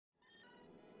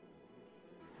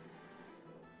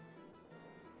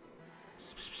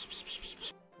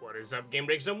What is up, Game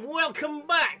Breakers, and welcome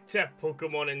back to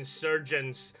Pokemon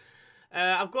Insurgence.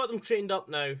 I've got them trained up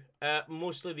now.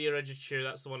 Mostly the Origitu,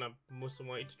 that's the one I mostly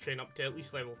wanted to train up to at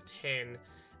least level 10.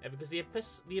 Because the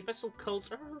Abyssal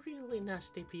Cult are really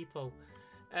nasty people.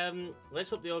 Let's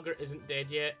hope the Auger isn't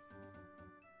dead yet.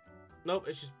 Nope,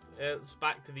 it's just it's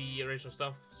back to the original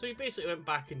stuff. So he basically went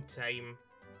back in time.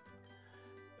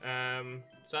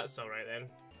 So that's alright then.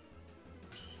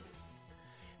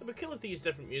 It'd be cool if they use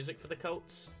different music for the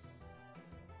cults.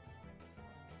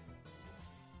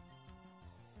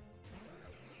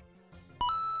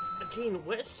 Again,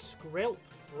 what is Skrelp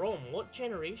from? What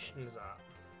generation is that?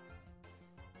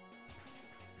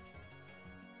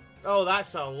 Oh,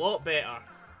 that's a lot better.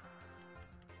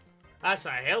 That's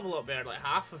a hell of a lot better. Like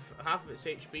half of its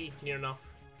HP, near enough.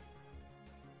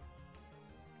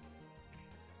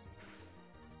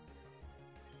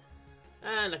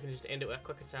 And I can just end it with a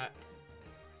quick attack.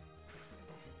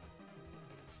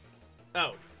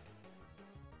 Oh.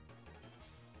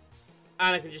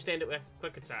 And I can just end it with a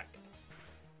quick attack.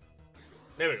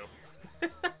 There we go.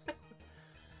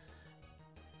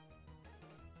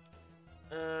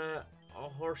 A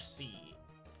horsey.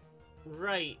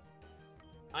 Right.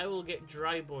 I will get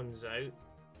Dry Bones out.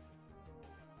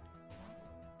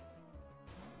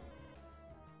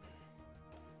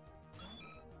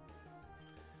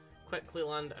 Quickly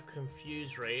land a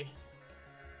Confuse Ray.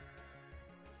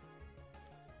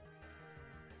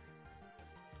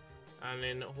 And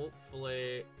then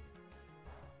hopefully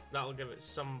that'll give it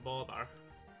some bother.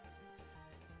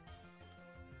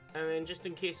 And then just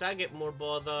in case I get more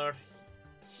bother,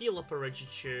 heal up a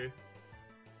Origitu.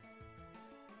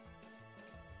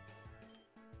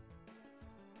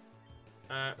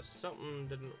 Something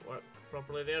didn't work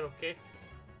properly there, okay.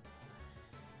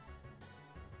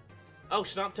 Oh,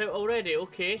 snapped out already,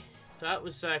 okay. That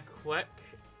was quick.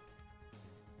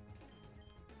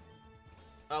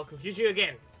 I'll confuse you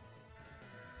again.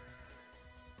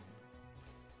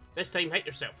 This time, hit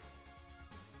yourself.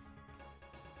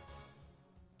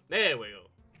 There we go.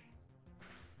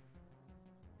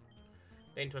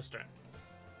 Then Twister.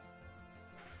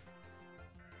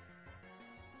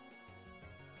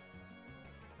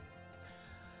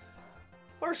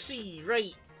 Horsey,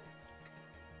 right.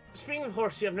 Speaking of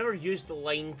Horsey, I've never used the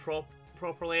line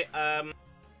properly.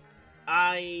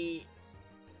 I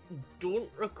don't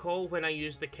recall when I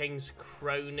used the King's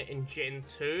Crown in Gen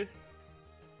 2.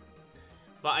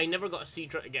 But I never got a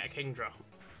Seadra to get a Kingdra.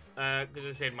 Because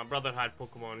I said my brother had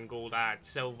Pokemon Gold, I had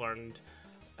Silver, and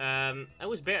I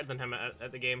was better than him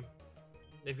at the game.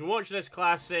 If you watch this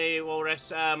class, Walrus,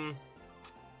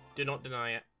 do not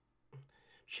deny it.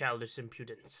 Childish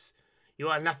impudence. You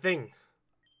are nothing.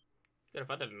 If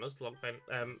I did a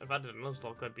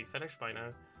Nuzlocke, I'd be finished by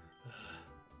now.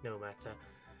 No matter.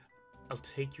 I'll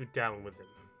take you down with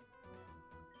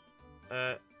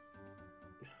him.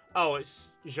 Oh,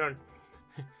 it's Jean.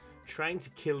 Trying to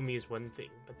kill me is one thing,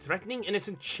 but threatening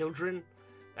innocent children?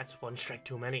 That's one strike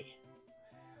too many.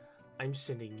 I'm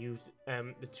sending you,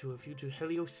 the two of you, to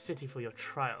Helios City for your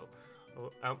trial.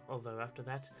 Although after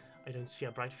that, I don't see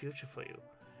a bright future for you.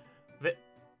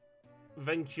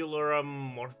 Vincularum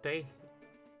Morte?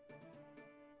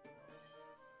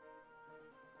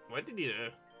 What did he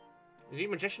do? Is he a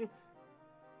magician?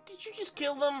 Did you just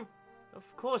kill them?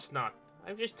 Of course not.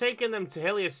 I've just taken them to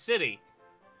Helios City.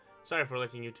 Sorry for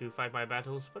letting you two fight my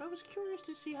battles, but I was curious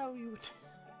to see how you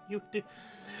would do.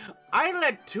 I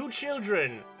let two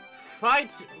children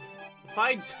fight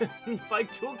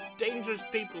two dangerous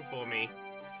people for me,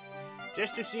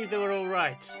 just to see if they were all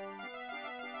right.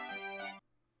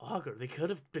 Auger, they could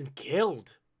have been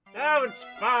killed. Oh, it's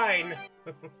fine.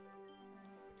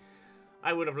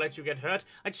 I would have let you get hurt.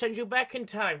 I'd send you back in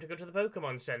time to go to the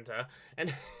Pokemon Center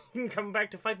and come back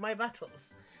to fight my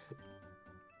battles.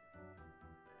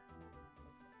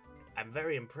 I'm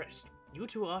very impressed. You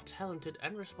two are talented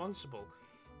and responsible.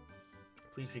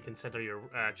 Please reconsider your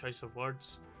choice of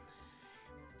words.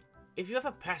 If you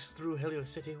ever pass through Helios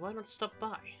City, why not stop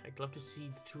by? I'd love to see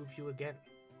the two of you again.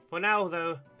 For now,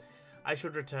 though, I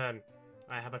should return.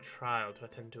 I have a trial to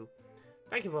attend to.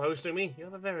 Thank you for hosting me. You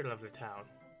have a very lovely town.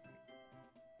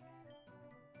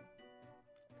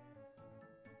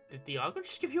 Did the Auger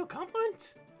just give you a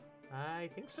compliment? I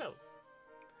think so.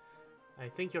 I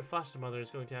think your foster mother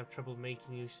is going to have trouble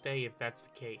making you stay if that's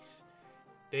the case.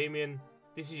 Damien,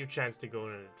 this is your chance to go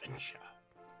on an adventure.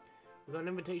 We got an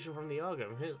invitation from the Auger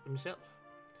himself.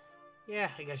 Yeah,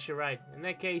 I guess you're right. In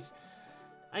that case,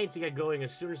 I need to get going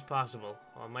as soon as possible.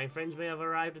 All my friends may have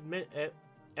arrived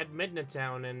at Midna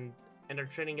Town and are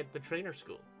training at the trainer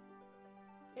school.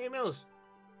 Hey Mills,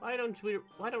 Why don't we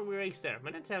race there?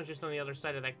 My town's just on the other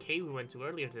side of that cave we went to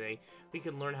earlier today. We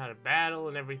can learn how to battle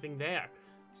and everything there.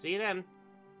 See you then.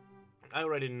 I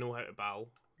already know how to battle.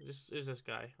 Who's this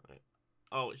guy?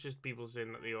 Oh, it's just people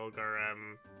saying that the Auger,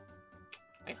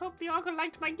 I hope the Auger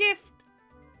liked my gift!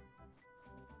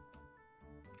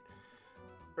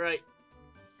 Right.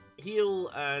 Heal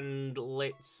and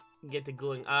let's get it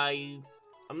going.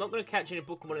 I'm not going to catch any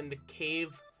Pokemon in the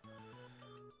cave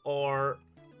or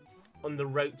on the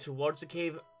route towards the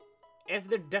cave. If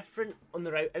they're different on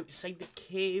the route outside the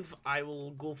cave, I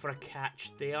will go for a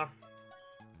catch there.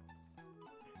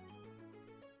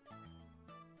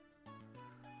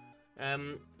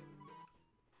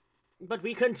 But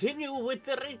we continue with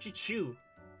the Raichu.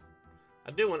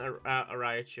 I do want a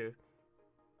Raichu.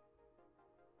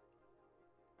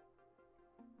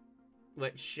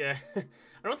 Which, I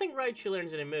don't think Raichu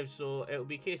learns any moves, so it'll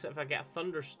be a case that if I get a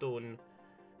Thunderstone,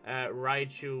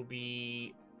 Raichu will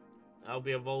be... I'll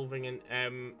be evolving in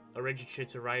a Raichu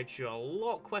to Raichu a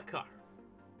lot quicker.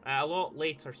 A lot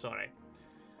later, sorry.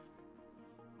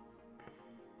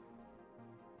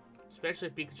 Especially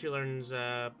if Pikachu learns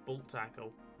Bolt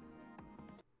Tackle.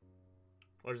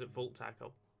 Or is it Volt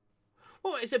Tackle?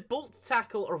 Oh, is it Bolt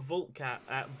Tackle or Volt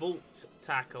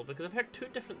Tackle? Because I've heard two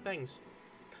different things.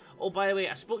 Oh, by the way,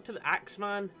 I spoke to the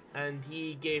Axeman, and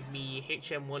he gave me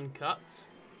HM1 cuts.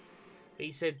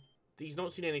 He said he's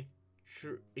not seen any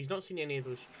of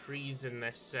those trees in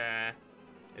this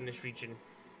region.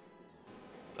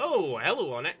 Oh,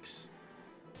 hello, Onyx.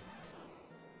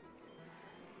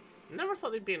 Never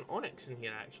thought there'd be an Onyx in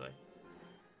here, actually.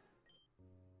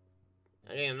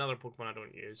 Again, another Pokemon I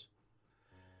don't use.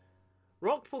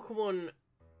 Rock Pokemon,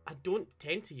 I don't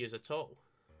tend to use at all.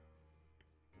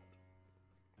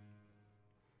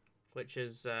 Which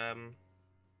is there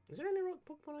any rock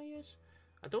Pokemon I use?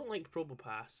 I don't like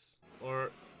Probopass,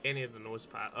 or any of the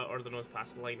Nosepass, or the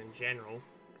Nosepass line in general.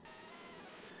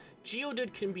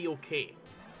 Geodude can be okay.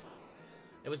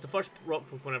 It was the first rock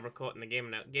Pokemon I ever caught in the game,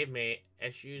 and it gave me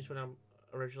issues when I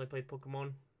originally played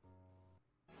Pokemon.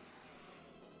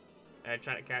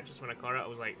 Trying to catch us when I caught it, I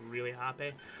was like really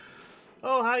happy.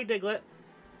 Oh, hi Diglett.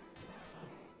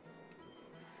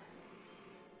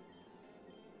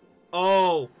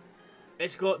 Oh,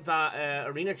 it's got that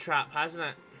arena trap, hasn't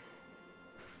it?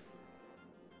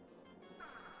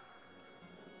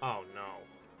 Oh no.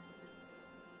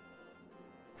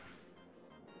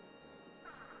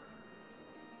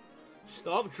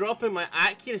 Stop dropping my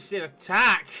accuracy and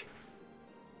attack!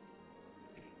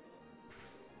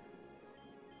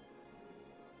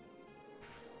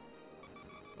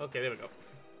 Okay, there we go.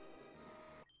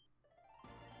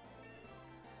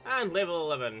 And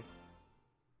level 11.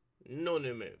 No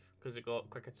new move, because it got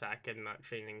quick attack in that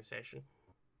training session.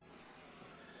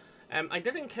 I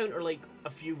did encounter like a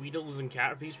few Weedles and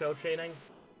Caterpies while training.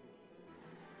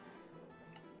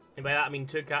 And by that I mean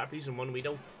 2 Caterpies and 1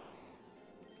 Weedle.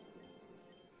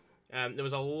 There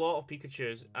was a lot of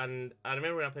Pikachus, and I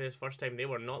remember when I played this first time, they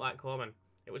were not that common.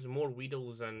 It was more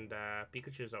Weedles and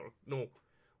Pikachus that were... No,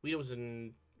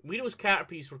 Weedles,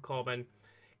 Caterpies were common.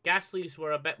 Ghastlies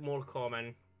were a bit more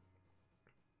common.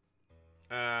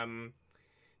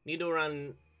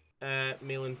 Nidoran,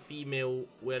 male and female,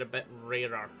 were a bit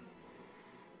rarer.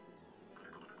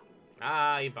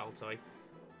 Ah, you Baltoy.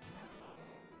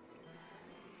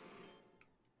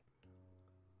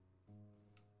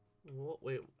 What?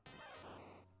 Wait.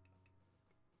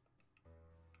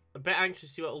 A bit anxious to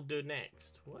see what it'll do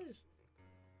next.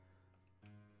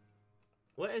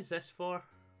 What is this for?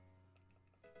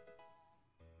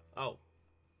 Oh.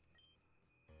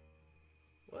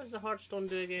 What does the Heartstone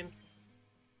do again?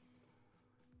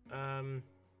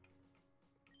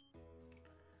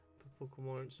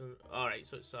 Pokemon. Alright,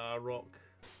 so it's a rock.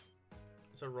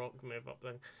 It's a rock move up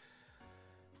thing.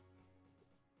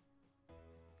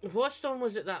 What stone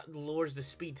was it that lowers the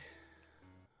speed?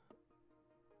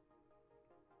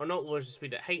 Or not lowers the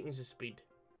speed, it heightens the speed.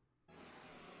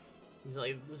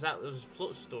 It was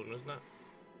float stone, wasn't it?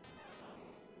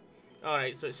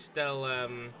 Alright, so it's still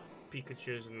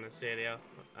Pikachu's in this area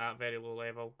at very low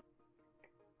level.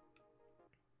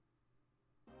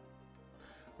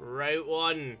 Route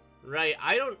 1. Right,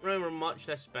 I don't remember much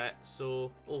this bit,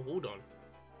 so... Oh, hold on.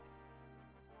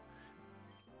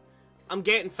 I'm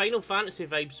getting Final Fantasy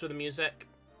vibes with the music.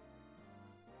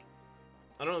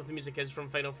 I don't know if the music is from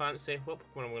Final Fantasy. What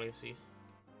Pokemon am I going to see?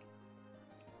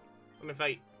 I'm in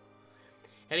fight.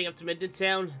 Heading up to Midden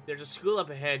Town, there's a school up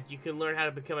ahead. You can learn how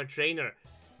to become a trainer.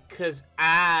 Cause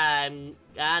I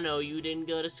know you didn't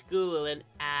go to school and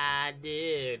I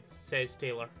did, says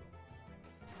Taylor.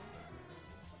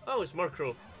 Oh, it's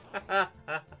Murkrow.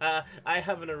 I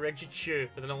have an Insurgence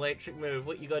with an electric move.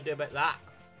 What you gotta do about that?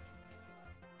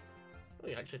 Oh,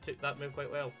 you actually took that move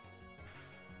quite well.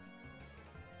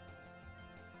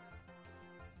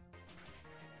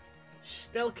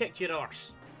 Still kicked your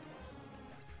arse.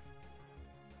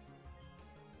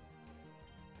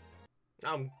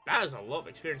 That is a lot of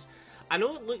experience. I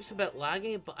know it looks a bit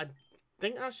laggy, but I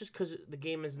think that's just because the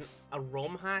game isn't a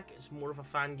ROM hack. It's more of a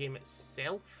fan game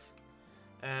itself,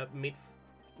 made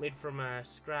from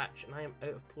scratch. And I am out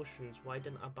of potions. Why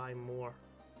didn't I buy more?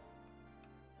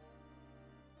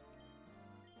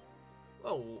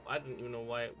 Oh, I didn't even know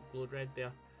why it glowed red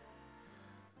there.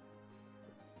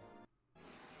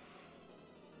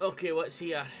 Okay, what's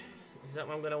here? Is that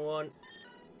what I'm gonna want?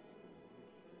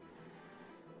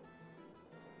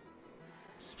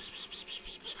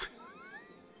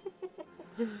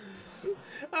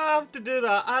 I have to do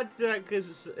that. I had to do that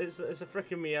because it's a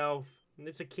freaking meow.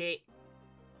 It's a cat.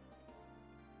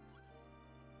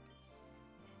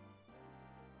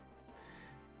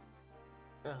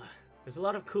 There's a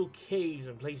lot of cool caves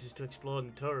and places to explore in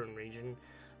the Turin region.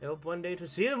 I hope one day to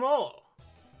see them all.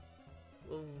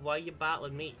 Well, why are you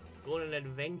battling me? Go on an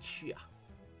adventure.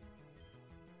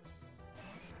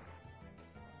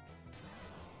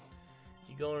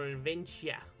 You go on an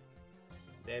adventure,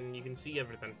 then you can see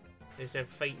everything. Instead of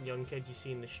fighting young kids you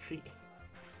see in the street.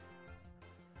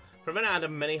 For a minute I had a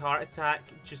mini heart attack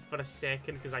just for a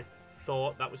second because I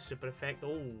thought that was super effective.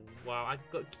 Oh wow, I've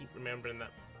got to keep remembering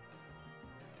that.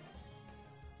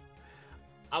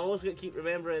 I've also got to keep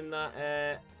remembering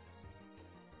that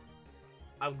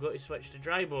I've got to switch to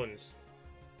dry bones.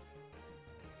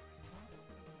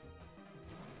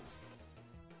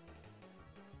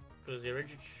 Because the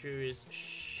original shoe is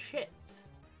shit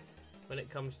when it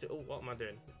comes to... Oh, what am I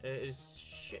doing? It is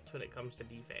shit when it comes to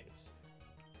defense.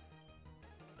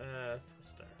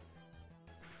 Twister.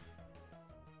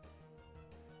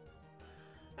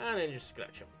 And then just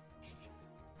scratch him.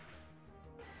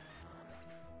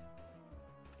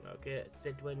 Okay,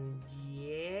 said one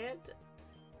yet.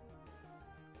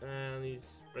 And he's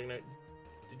bringing out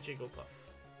the Jigglypuff.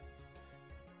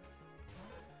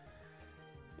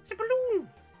 It's a balloon!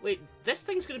 Wait, this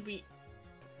thing's gonna be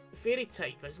fairy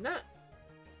type, isn't it?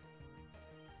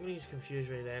 I'm gonna use Confuse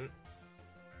Ray then.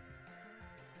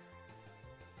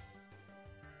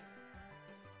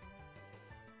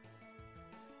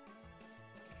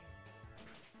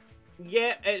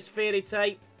 Yeah, it's fairy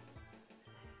type.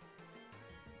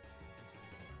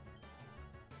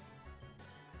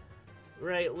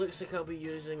 Right, looks like I'll be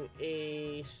using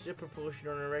a super potion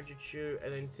on a Regichu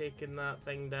and then taking that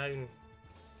thing down.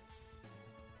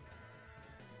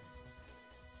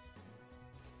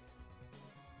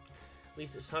 At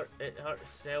least it hurt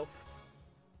itself.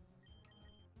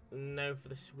 Now for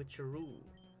the switcheroo.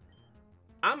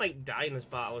 I might die in this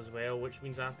battle as well, which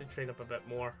means I have to train up a bit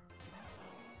more.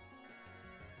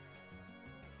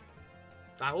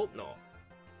 I hope not.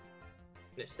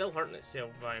 It's still hurting itself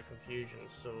via confusion,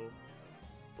 so...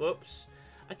 Whoops.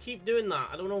 I keep doing that.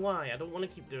 I don't know why. I don't want to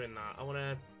keep doing that. I want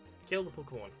to kill the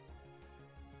Pokemon.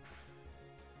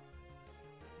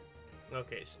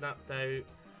 Okay, it's snapped out.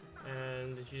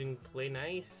 And it's using Play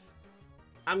Nice.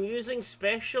 I'm using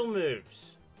special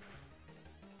moves.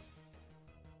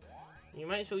 You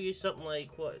might as well use something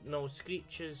like, what? No,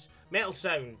 Screeches. Metal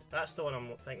Sound. That's the one I'm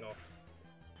thinking of.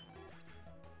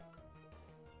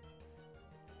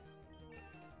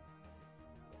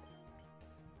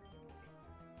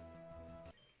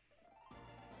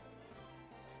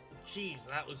 Jeez,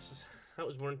 that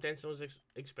was more intense than I was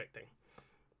expecting.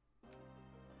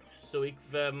 So we've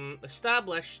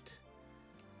established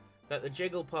that the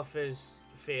Jigglypuff is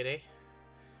fairy.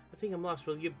 I think I'm lost.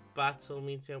 Will you battle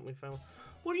me to help me find?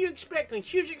 What are you expecting? A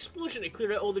huge explosion to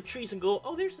clear out all the trees and go,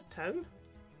 oh, there's the town?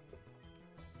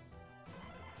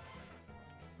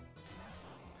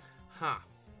 Ha. Huh.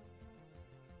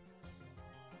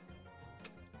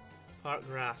 Part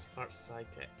grass, part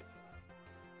psychic.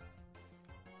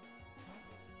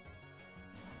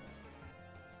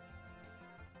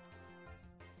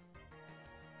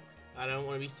 I don't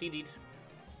want to be seeded.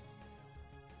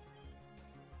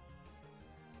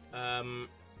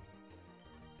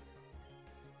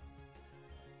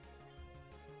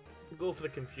 Go for the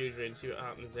Confuse Ray and see what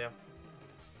happens there.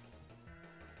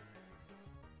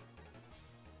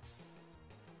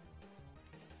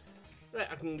 Right,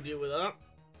 I can deal with that.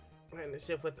 Right, let's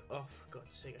see if with... Oh, for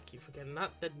God's sake, I keep forgetting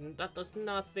that. That does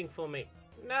nothing for me.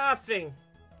 Nothing!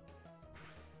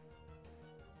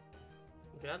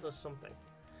 Okay, that does something.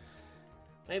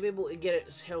 Might be able to get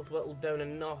its health whittled down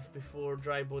enough before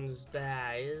Dry Bones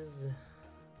dies.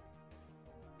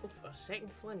 Oh, a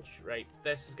second flinch. Right,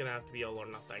 this is gonna have to be all or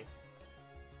nothing.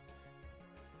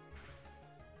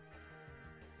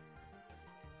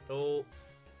 Oh.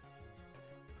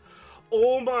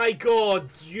 Oh my god,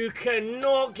 you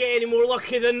cannot get any more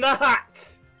lucky than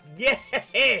that!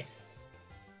 Yes!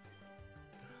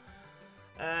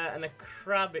 And a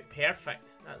Krabbit, perfect.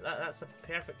 That's a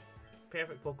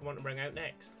perfect Pokemon to bring out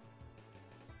next.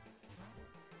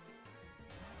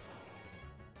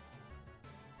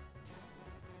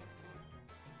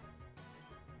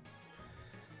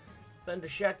 Thunder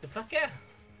Shack the fucker!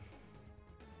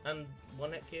 And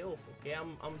 1-hit KO. Okay,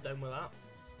 I'm down with that.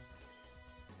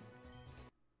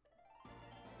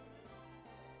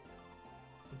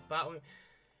 Battling.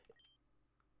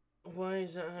 Why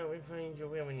is that how we find your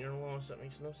way when you're lost? That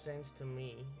makes no sense to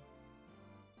me.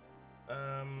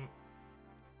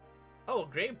 Oh,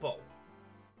 Great Ball.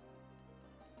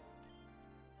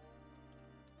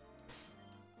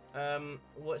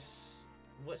 What's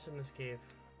in this cave?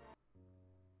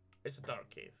 It's a dark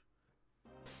cave.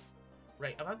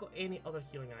 Right, have I got any other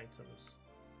healing items?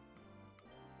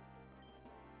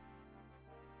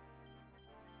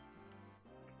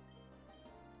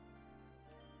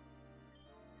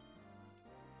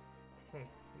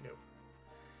 No.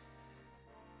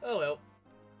 Oh well.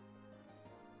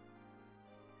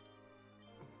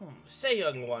 Say,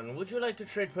 young one, would you like to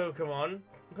trade Pokemon?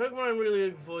 The Pokemon I'm really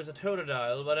looking for is a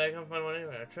Totodile, but I can't find one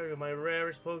anywhere. I traded my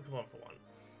rarest Pokemon for one.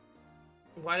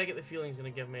 Why do I get the feeling he's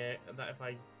going to give me that if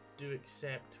I do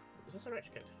accept... Is this a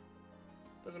rich kid?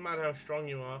 Doesn't matter how strong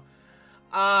you are.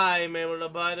 I'm able to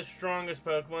buy the strongest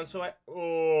Pokemon, so I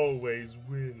always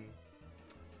win.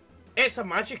 It's a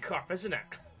Magikarp, isn't it?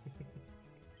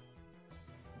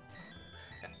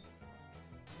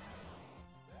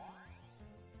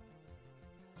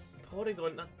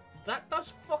 Porygon, that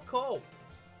does fuck all.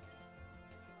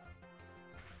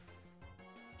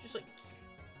 Just like...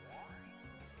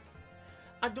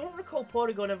 I don't recall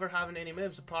Porygon ever having any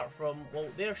moves apart from, well,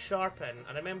 their Sharpen,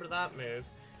 I remember that move,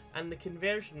 and the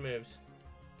conversion moves.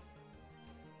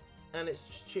 And it's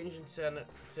just changing to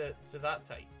that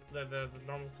type, the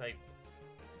normal type.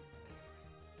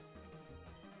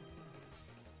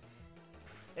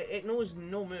 It knows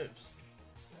no moves.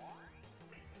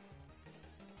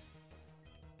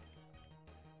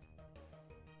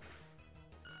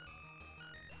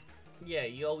 Yeah,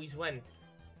 you always win.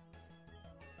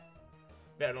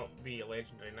 Better not be a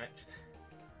legendary next.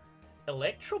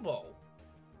 Electro Ball.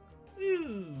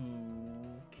 Ooh,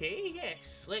 okay,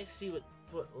 yes. Let's see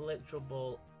what Electro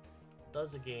Ball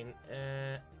does again.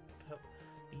 The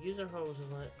user holds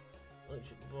an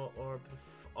electric ball or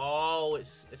oh,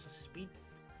 it's a speed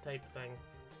type thing.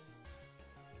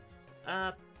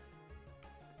 I'll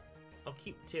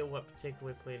keep Tail Whip, Take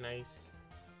Away, Play Nice.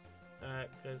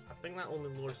 Because I think that only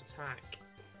lowers attack.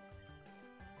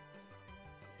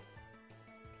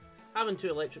 Having 2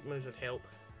 electric moves would help.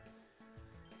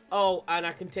 Oh, and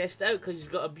I can test it out because he's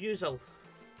got Abusal.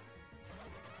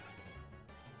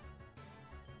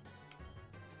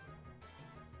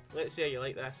 Let's see how you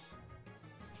like this.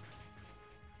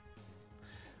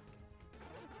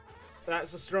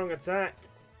 That's a strong attack.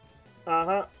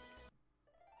 Uh-huh.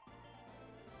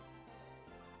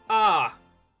 Ah!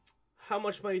 How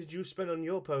much money did you spend on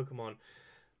your Pokemon?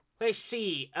 Let's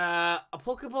see. A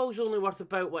Pokeball's only worth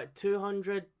about, what,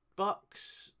 200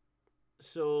 bucks?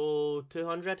 So,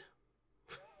 200?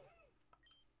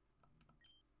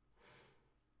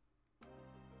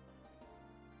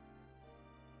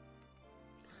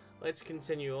 Let's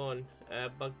continue on.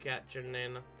 Bug catcher, and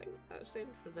then I think that's the end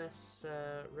for this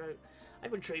route.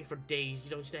 I've been training for days. You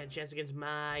don't stand a chance against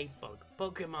my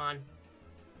Pokemon.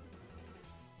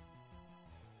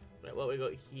 Right, what we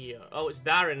got here? Oh, it's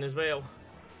Darren as well.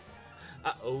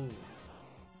 Uh-oh.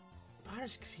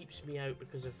 Paris keeps me out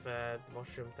because of the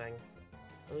mushroom thing.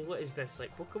 I mean, what is this?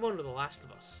 Like, Pokemon or The Last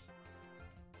of Us?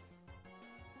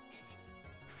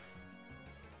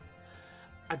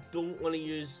 I don't want to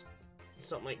use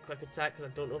something like Quick Attack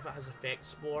because I don't know if it has Effect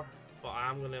Spore, but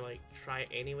I'm going to, like, try it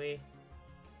anyway.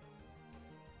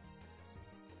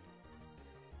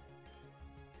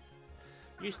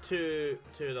 Use two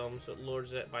of them, so it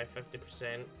lowers it by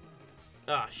 50%.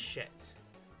 Ah, shit.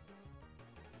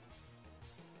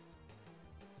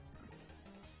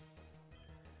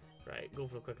 Right, go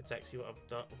for a quick attack, see what I've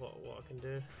done, what I can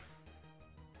do.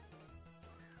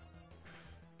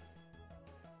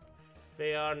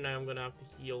 Fair, now I'm gonna have to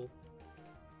heal.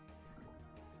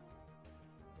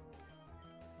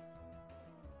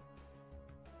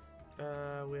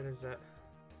 Where is it?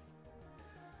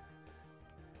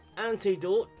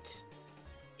 Antidote.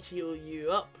 Heal you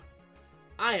up.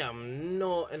 I am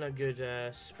not in a good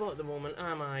spot at the moment,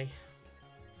 am I?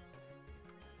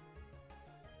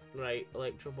 Right,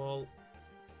 Electro Ball.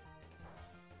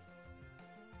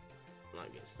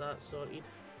 That gets that sorted.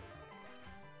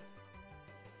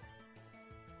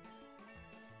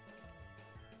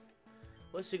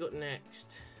 What's he got next?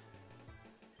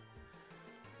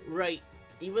 Right,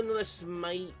 even though this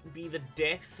might be the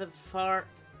death of Fart,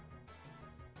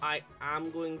 I am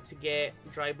going to get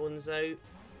Dry Bones out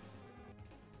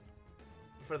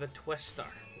for the Twister.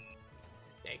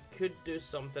 It could do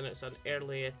something, it's an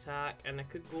early attack, and I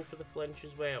could go for the flinch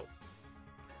as well.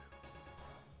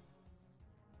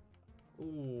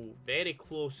 Ooh, very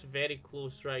close,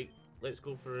 right. Let's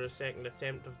go for a second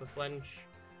attempt of the flinch.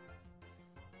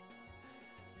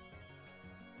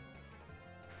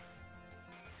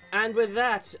 And with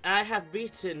that, I have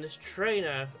beaten this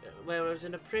trainer, where I was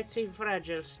in a pretty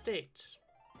fragile state.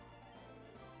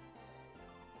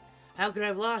 How could I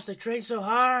have lost? I trained so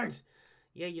hard!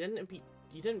 Yeah, you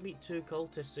didn't beat two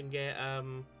cultists and get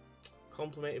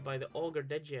complimented by the Auger,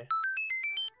 did you?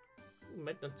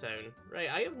 Midnight Town. Right,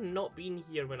 I have not been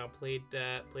here when I played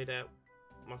out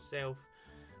myself.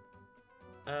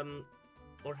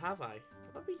 Or have I?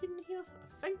 Have I been here?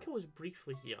 I think I was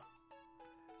briefly here.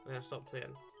 Then I stopped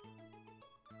playing.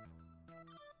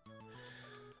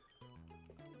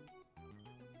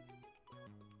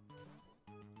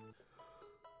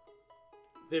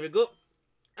 There we go.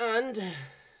 And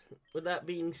with that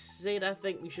being said, I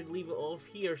think we should leave it off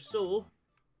here. So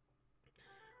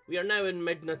we are now in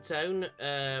Midnight Town,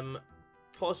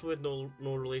 possibly with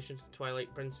no relation to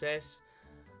Twilight Princess,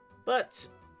 but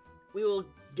we'll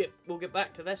get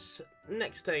back to this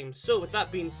next time. So with that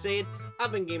being said,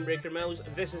 I've been Gamebreaker Mills.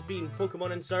 This has been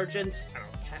Pokemon Insurgence, and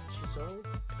I'll catch you all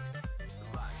next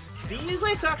time. See you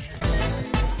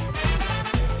later.